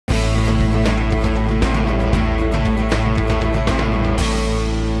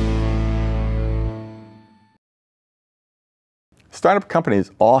Startup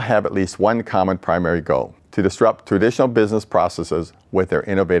companies all have at least one common primary goal: to disrupt traditional business processes with their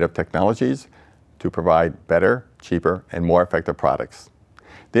innovative technologies to provide better, cheaper, and more effective products.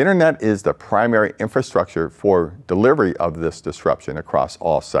 The internet is the primary infrastructure for delivery of this disruption across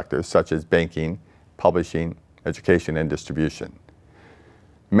all sectors, such as banking, publishing, education, and distribution.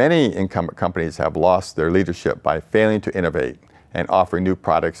 Many incumbent companies have lost their leadership by failing to innovate and offer new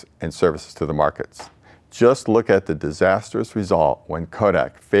products and services to the markets. Just look at the disastrous result when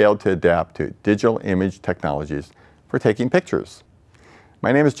Kodak failed to adapt to digital image technologies for taking pictures.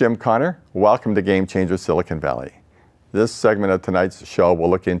 My name is Jim Connor. Welcome to Game Changer Silicon Valley. This segment of tonight's show will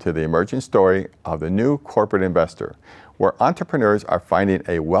look into the emerging story of the new corporate investor, where entrepreneurs are finding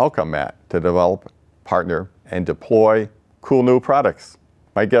a welcome mat to develop, partner, and deploy cool new products.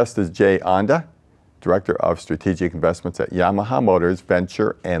 My guest is Jay Anda, Director of Strategic Investments at Yamaha Motors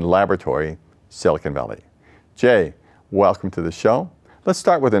Venture and Laboratory, Silicon Valley. Jay, welcome to the show. Let's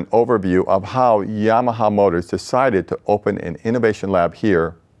start with an overview of how Yamaha Motors decided to open an innovation lab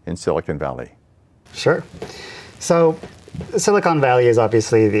here in Silicon Valley. Sure. So Silicon Valley is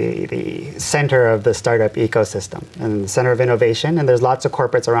obviously the center of the startup ecosystem and the center of innovation, and there's lots of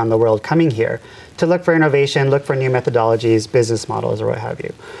corporates around the world coming here to look for innovation, look for new methodologies, business models, or what have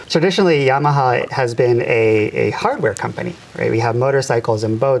you. Traditionally, Yamaha has been a hardware company, right? We have motorcycles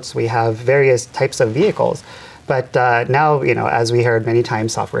and boats, we have various types of vehicles, but now, as we heard many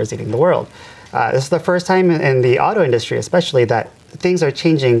times, software is eating the world. This is the first time in the auto industry, especially, that things are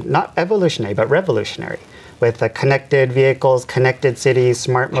changing, not evolutionary, but revolutionary, with the connected vehicles, connected cities,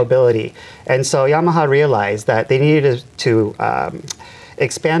 smart mobility. And so Yamaha realized that they needed to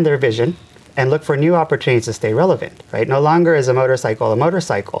expand their vision and look for new opportunities to stay relevant, right? No longer is a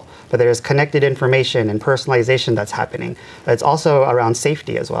motorcycle, but there's connected information and personalization that's happening. It's also around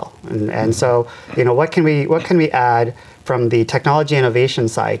safety as well. And so, what can we add from the technology innovation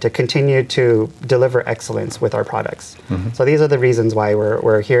side to continue to deliver excellence with our products? So these are the reasons why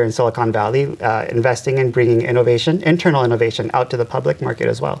we're here in Silicon Valley, investing in bringing innovation, internal innovation, out to the public market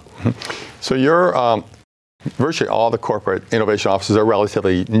as well. So you're virtually all the corporate innovation offices are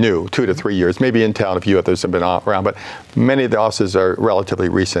relatively new, 2 to 3 years, maybe Intel and a few others have been around, but many of the offices are relatively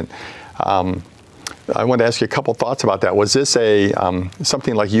recent. I wanted to ask you a couple thoughts about that. Was this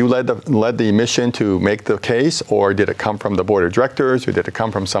something like you led the mission to make the case, or did it come from the board of directors, or did it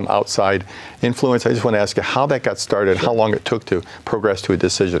come from some outside influence? I just want to ask you how that got started, how long it took to progress to a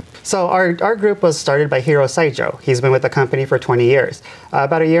decision. So our group was started by Hiro Saijo. He's been with the company for 20 years.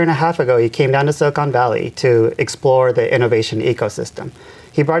 About a year and a half ago, he came down to Silicon Valley to explore the innovation ecosystem.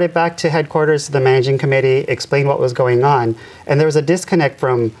 He brought it back to headquarters to the managing committee, explained what was going on, and there was a disconnect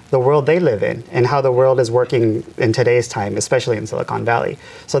from the world they live in and how the world is working in today's time, especially in Silicon Valley.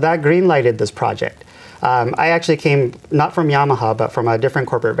 So that green-lighted this project. I actually came not from Yamaha, but from a different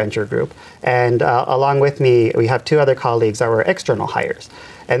corporate venture group. And along with me, we have 2 other colleagues that were external hires.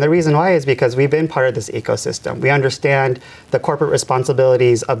 And the reason why is because we've been part of this ecosystem. We understand the corporate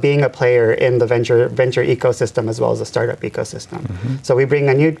responsibilities of being a player in the venture ecosystem as well as the startup ecosystem. So we bring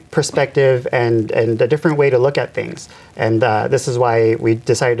a new perspective and a different way to look at things. And this is why we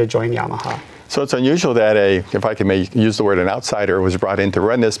decided to join Yamaha. So it's unusual that if I can use the word an outsider, was brought in to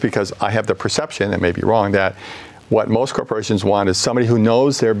run this, because I have the perception, and may be wrong, that what most corporations want is somebody who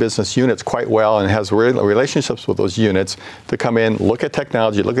knows their business units quite well and has relationships with those units to come in, look at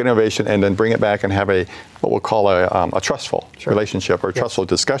technology, look at innovation, and then bring it back and have what we'll call a trustful relationship or a trustful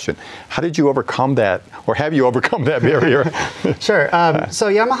discussion. How did you overcome that, or have you overcome that barrier? Sure. So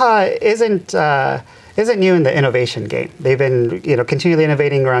Yamaha isn't new in the innovation game. They've been continually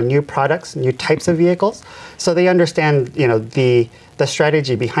innovating around new products, new types of vehicles. So they understand the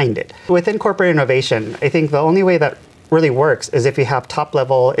strategy behind it. Within corporate innovation, I think the only way that really works is if you have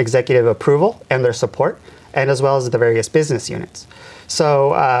top-level executive approval and their support, and as well as the various business units.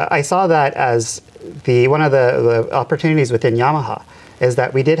 So I saw that as one of the opportunities within Yamaha, is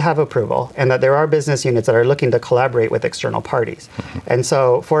that we did have approval and that there are business units that are looking to collaborate with external parties. And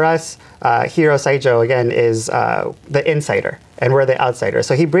so for us, Hiro Saijo, again, is the insider, and we're the outsider.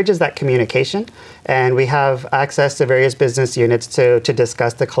 So he bridges that communication, and we have access to various business units to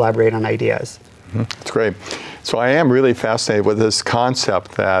discuss, to collaborate on ideas. That's great. So I am really fascinated with this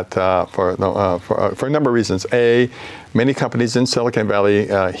concept that for a number of reasons. A, many companies in Silicon Valley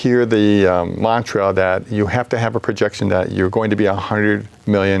hear the mantra that you have to have a projection that you're going to be a 100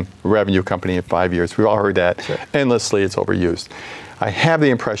 million revenue company in 5 years. We've all heard that endlessly. It's overused. I have the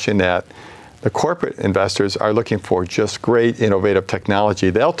impression that The corporate investors are looking for just great, innovative technology.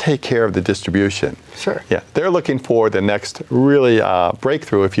 They'll take care of the distribution. Sure. Yeah, they're looking for the next really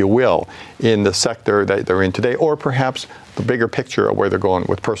breakthrough, if you will, in the sector that they're in today, or perhaps the bigger picture of where they're going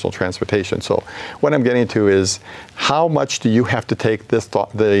with personal transportation. So what I'm getting to is, how much do you have to take the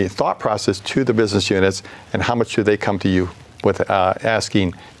thought process to the business units, and how much do they come to you with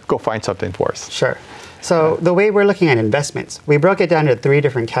asking, go find something for us? Sure. So the way we're looking at investments, we broke it down into 3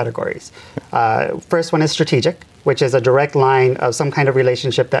 different categories. First one is strategic, which is a direct line of some kind of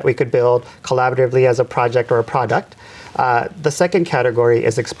relationship that we could build collaboratively as a project or a product. The second category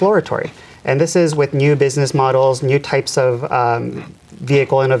is exploratory. And this is with new business models, new types of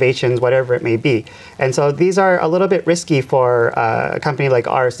vehicle innovations, whatever it may be. And so these are a little bit risky for a company like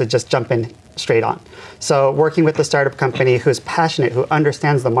ours to just jump in straight on. So working with a startup company who's passionate, who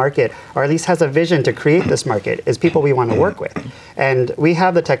understands the market, or at least has a vision to create this market, is people we want to work with. And we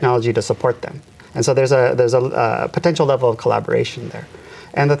have the technology to support them. And so there's a potential level of collaboration there.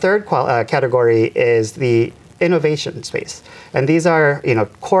 And the third category is the innovation space. And these are,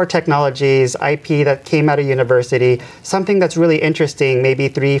 core technologies, IP that came out of university, something that's really interesting maybe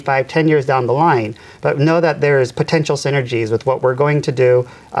 3, 5, 10 years down the line, but know that there's potential synergies with what we're going to do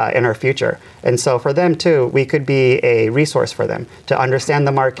in our future. And so for them too, we could be a resource for them to understand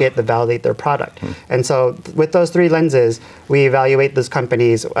the market, to validate their product. And so with those 3 lenses, we evaluate those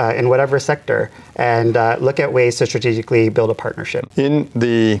companies in whatever sector and look at ways to strategically build a partnership. In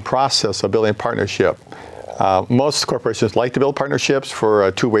the process of building a partnership, most corporations like to build partnerships for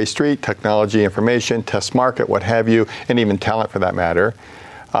a two-way street, technology, information, test market, what have you, and even talent for that matter.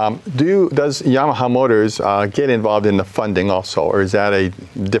 Does Yamaha Motors get involved in the funding also, or is that a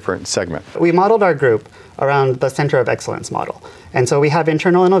different segment? We modeled our group around the Center of Excellence model. And so we have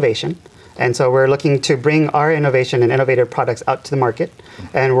internal innovation. And so we're looking to bring our innovation and innovative products out to the market,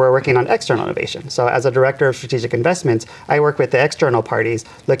 and we're working on external innovation. So as a director of strategic investments, I work with the external parties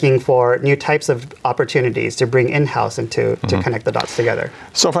looking for new types of opportunities to bring in-house and to connect the dots together.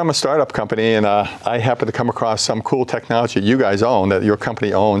 So if I'm a startup company and I happen to come across some cool technology you guys own, that your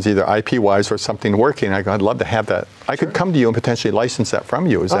company owns, either IP-wise or something working, I'd love to have that. I could come to you and potentially license that from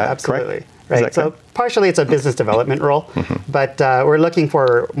you. Is that absolutely. Correct? Right. So partially it's a business development role, but we're looking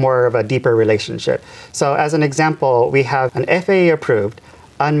for more of a deeper relationship. So as an example, we have an FAA-approved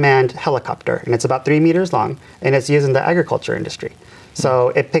unmanned helicopter, and it's about 3 meters long, and it's used in the agriculture industry. So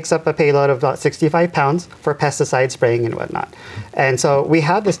it picks up a payload of about 65 pounds for pesticide spraying and whatnot. And so we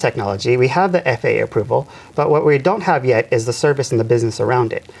have this technology, we have the FAA approval, but what we don't have yet is the service and the business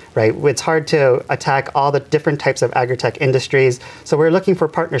around it, right? It's hard to attack all the different types of agri-tech industries, so we're looking for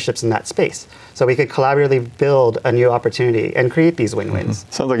partnerships in that space. So we could collaboratively build a new opportunity and create these win-wins.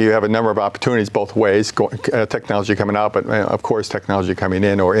 Sounds like you have a number of opportunities both ways, technology coming out, but of course technology coming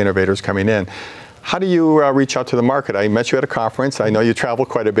in or innovators coming in. How do you reach out to the market? I met you at a conference. I know you travel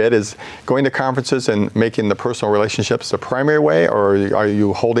quite a bit. Is going to conferences and making the personal relationships the primary way, or are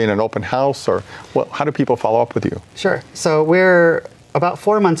you holding an open house, or how do people follow up with you? Sure. So we're about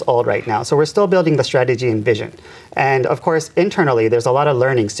 4 months old right now, so we're still building the strategy and vision. And of course, internally, there's a lot of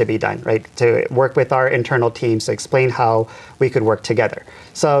learnings to be done, right? To work with our internal teams to explain how we could work together.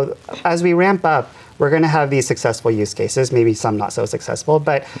 So as we ramp up, we're going to have these successful use cases, maybe some not so successful,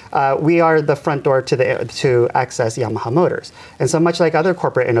 but we are the front door to access Yamaha Motors. And so much like other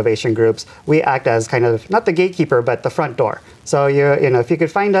corporate innovation groups, we act as kind of, not the gatekeeper, but the front door. So if you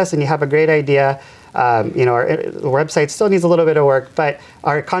could find us and you have a great idea, our website still needs a little bit of work, but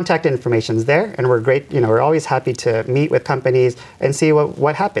our contact information is there, and we're always happy to meet with companies and see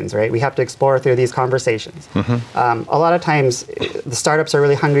what happens, right? We have to explore through these conversations. A lot of times, the startups are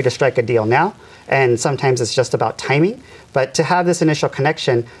really hungry to strike a deal now, and sometimes it's just about timing. But to have this initial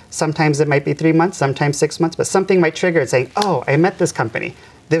connection, sometimes it might be 3 months, sometimes 6 months, but something might trigger it saying, oh, I met this company.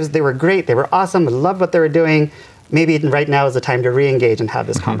 They were great, they were awesome, I loved what they were doing. Maybe right now is the time to re-engage and have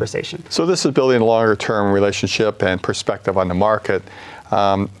this conversation. So this is building a longer-term relationship and perspective on the market.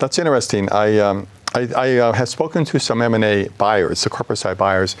 That's interesting. I have spoken to some M&A buyers, the corporate side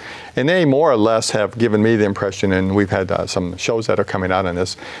buyers, and they more or less have given me the impression, and we've had some shows that are coming out on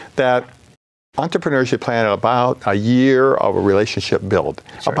this, that entrepreneurs should plan about a year of a relationship build,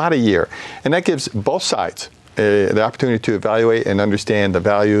 about a year. And that gives both sides the opportunity to evaluate and understand the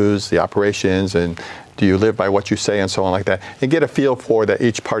values, the operations, and do you live by what you say, and so on like that, and get a feel for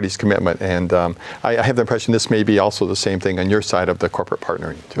each party's commitment. And I have the impression this may be also the same thing on your side of the corporate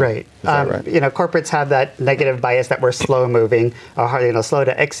partnering too. Right. Is that right? Corporates have that negative bias that we're slow moving, or slow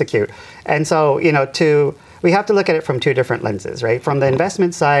to execute. And so, we have to look at it from two different lenses, right? From the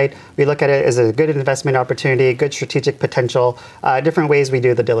investment side, we look at it as a good investment opportunity, good strategic potential, different ways we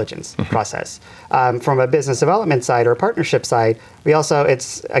do the diligence process. From a business development side or partnership side, we also,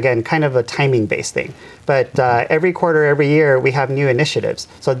 it's again, kind of a timing-based thing. But every quarter, every year, we have new initiatives.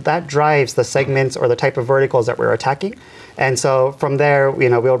 So that drives the segments or the type of verticals that we're attacking. And so from there,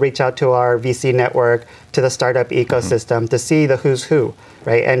 we'll reach out to our VC network, to the startup ecosystem to see the who's who,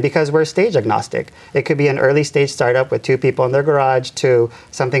 right? And because we're stage agnostic, it could be an early stage startup with 2 people in their garage to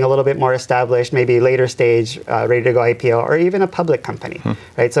something a little bit more established, maybe later stage, ready to go IPO, or even a public company,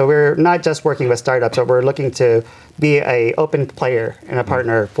 right? So we're not just working with startups, but we're looking to be an open player and a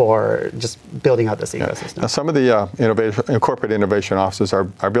partner for just building out this ecosystem. Now, some of the corporate innovation offices are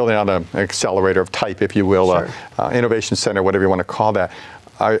building out an accelerator of type, if you will, innovation center, whatever you want to call that.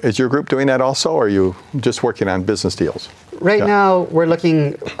 Is your group doing that also, or are you just working on business deals? Right now, we're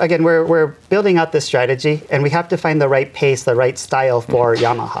looking, again, we're building out this strategy, and we have to find the right pace, the right style for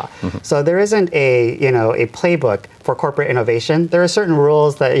Yamaha. So there isn't a playbook for corporate innovation. There are certain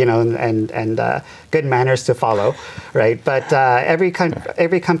rules that, and good manners to follow, right? But every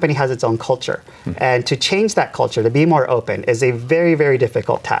company has its own culture. And to change that culture, to be more open, is a very, very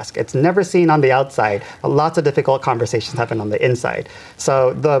difficult task. It's never seen on the outside. Lots of difficult conversations happen on the inside.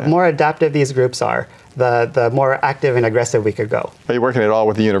 So the more adaptive these groups are, the more active and aggressive we could go. Are you working at all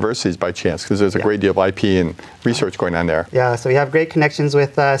with the universities by chance? Because there's a great deal of IP and research going on there. Yeah, so we have great connections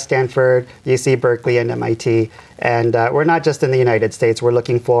with Stanford, UC Berkeley, and MIT. And we're not just in the United States. We're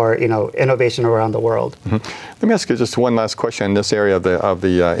looking for innovation around the world. Let me ask you just one last question in this area of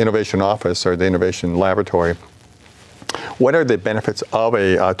the innovation office or the innovation laboratory. What are the benefits of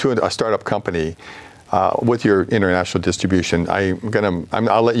to a startup company with your international distribution?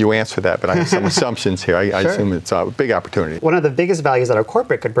 I'll let you answer that, but I have some assumptions here. I assume it's a big opportunity. One of the biggest values that a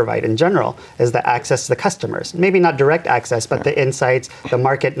corporate could provide in general is the access to the customers. Maybe not direct access, but the insights, the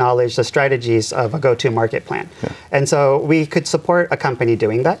market knowledge, the strategies of a go-to market plan. And so we could support a company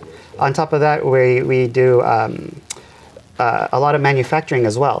doing that. On top of that, we do a lot of manufacturing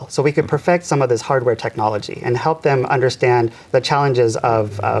as well. So we could perfect some of this hardware technology and help them understand the challenges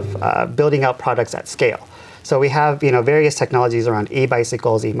of building out products at scale. So we have various technologies around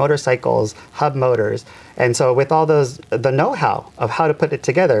e-bicycles, e-motorcycles, hub motors. And so with all the know-how of how to put it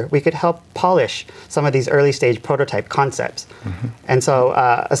together, we could help polish some of these early stage prototype concepts. And so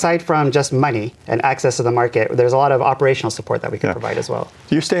aside from just money and access to the market, there's a lot of operational support that we can provide as well.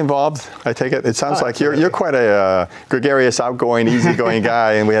 Do you stay involved? I take it. It sounds like you're quite a gregarious, outgoing, easygoing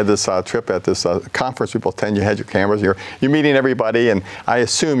guy. And we had this trip at this conference. People attend. You had your cameras. You're meeting everybody. And I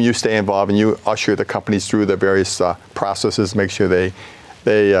assume you stay involved and you usher the companies through the various processes, make sure they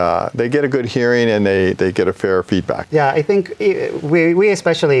get a good hearing and they get a fair feedback. Yeah, I think we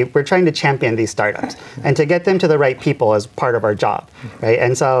especially, we're trying to champion these startups and to get them to the right people as part of our job, right?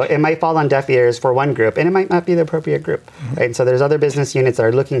 And so it might fall on deaf ears for one group and it might not be the appropriate group, right? And so there's other business units that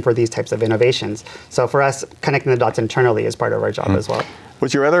are looking for these types of innovations. So for us, connecting the dots internally is part of our job as well.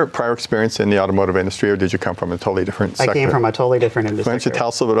 Was your other prior experience in the automotive industry, or did you come from a totally different sector? I came from a totally different industry. Why don't you tell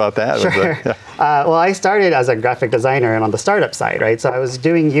us a little bit about that? Sure. Well, I started as a graphic designer and on the startup side, right? So I was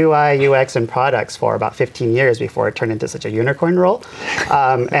doing UI, UX, and products for about 15 years before it turned into such a unicorn role.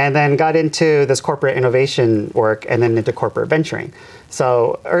 And then got into this corporate innovation work and then into corporate venturing.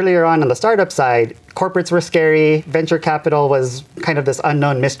 So earlier on the startup side, corporates were scary. Venture capital was kind of this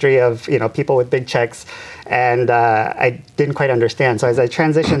unknown mystery of people with big checks, and I didn't quite understand. So as I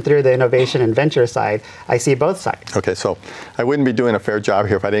transitioned through the innovation and venture side, I see both sides. Okay, so I wouldn't be doing a fair job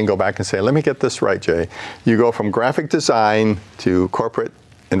here if I didn't go back and say, let me get this right, Jay. You go from graphic design to corporate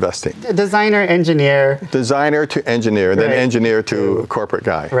investing. Designer, engineer. Designer to engineer, then engineer to corporate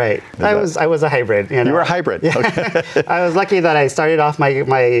guy. Right. I was a hybrid. You were a hybrid. Yeah. Okay. I was lucky that I started off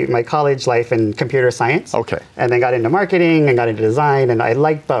my college life in computer science. Okay. And then got into marketing and got into design, and I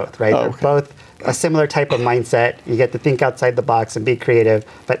liked both, right? They're both a similar type of mindset. You get to think outside the box and be creative,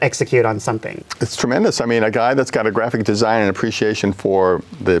 but execute on something. It's tremendous. I mean, a guy that's got a graphic design and appreciation for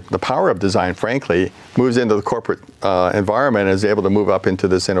the power of design, frankly, moves into the corporate environment and is able to move up into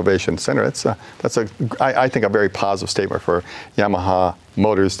this innovation center. I think, a very positive statement for Yamaha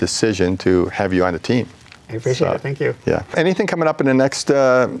Motor's decision to have you on the team. I appreciate it. Thank you. Yeah. Anything coming up in the next,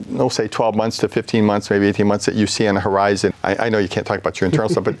 we'll say 12 months to 15 months, maybe 18 months that you see on the horizon? I know you can't talk about your internal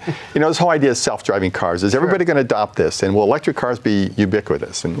stuff, but this whole idea of self-driving cars. Is everybody going to adopt this? And will electric cars be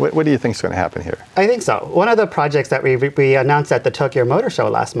ubiquitous? And what do you think is going to happen here? I think so. One of the projects that we announced at the Tokyo Motor Show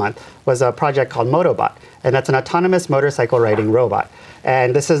last month was a project called Motobot. and that's an autonomous motorcycle riding robot.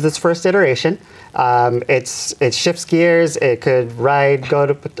 And this is its first iteration. It shifts gears. It could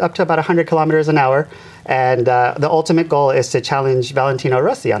go up to about 100 kilometers an hour. And the ultimate goal is to challenge Valentino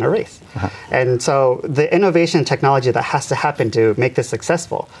Rossi on a race. And so the innovation technology that has to happen to make this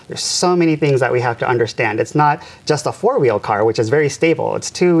successful, there's so many things that we have to understand. It's not just a four-wheel car, which is very stable.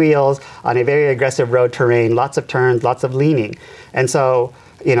 It's two wheels on a very aggressive road terrain, lots of turns, lots of leaning. And so,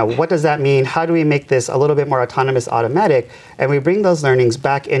 what does that mean? How do we make this a little bit more autonomous, automatic? And we bring those learnings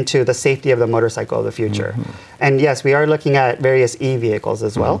back into the safety of the motorcycle of the future. And yes, we are looking at various e-vehicles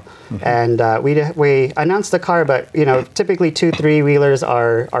as well. And we announced the car, but typically 2 3-wheelers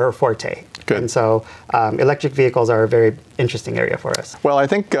are our forte. Good. And so electric vehicles are a very interesting area for us. Well, I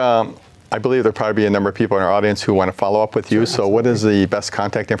think I believe there'll probably be a number of people in our audience who want to follow up with you. So what is the best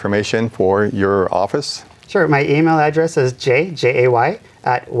contact information for your office? Sure. My email address is jay,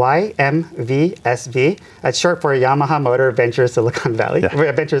 @ymvsv. That's short for Yamaha Motor Ventures Silicon Valley.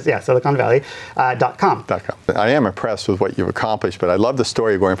 Silicon Valley .com. I am impressed with what you've accomplished, but I love the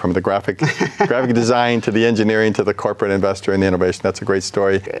story going from the graphic design to the engineering to the corporate investor and the innovation. That's a great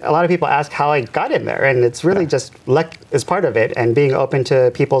story. A lot of people ask how I got in there, and it's really just luck is part of it, and being open to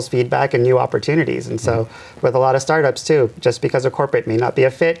people's feedback and new opportunities. And so with a lot of startups too, just because a corporate may not be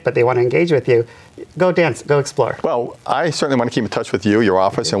a fit, but they want to engage with you, go dance, go explore. Well, I certainly want to keep in touch with you, your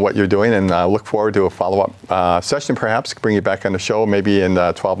office, and what you're doing, and look forward to a follow-up session, perhaps, bring you back on the show maybe in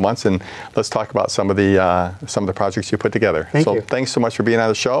 12 months, and let's talk about some of the projects you put together. Thank you. Thanks so much for being on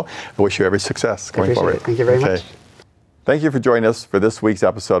the show. I wish you every success going forward. Thank you very much. Thank you for joining us for this week's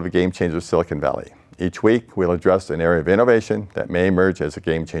episode of Game Changer Silicon Valley. Each week, we'll address an area of innovation that may emerge as a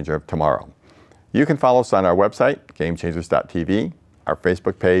game changer of tomorrow. You can follow us on our website, gamechangers.tv, our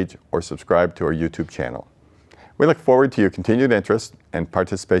Facebook page, or subscribe to our YouTube channel. We look forward to your continued interest and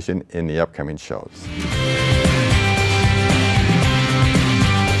participation in the upcoming shows.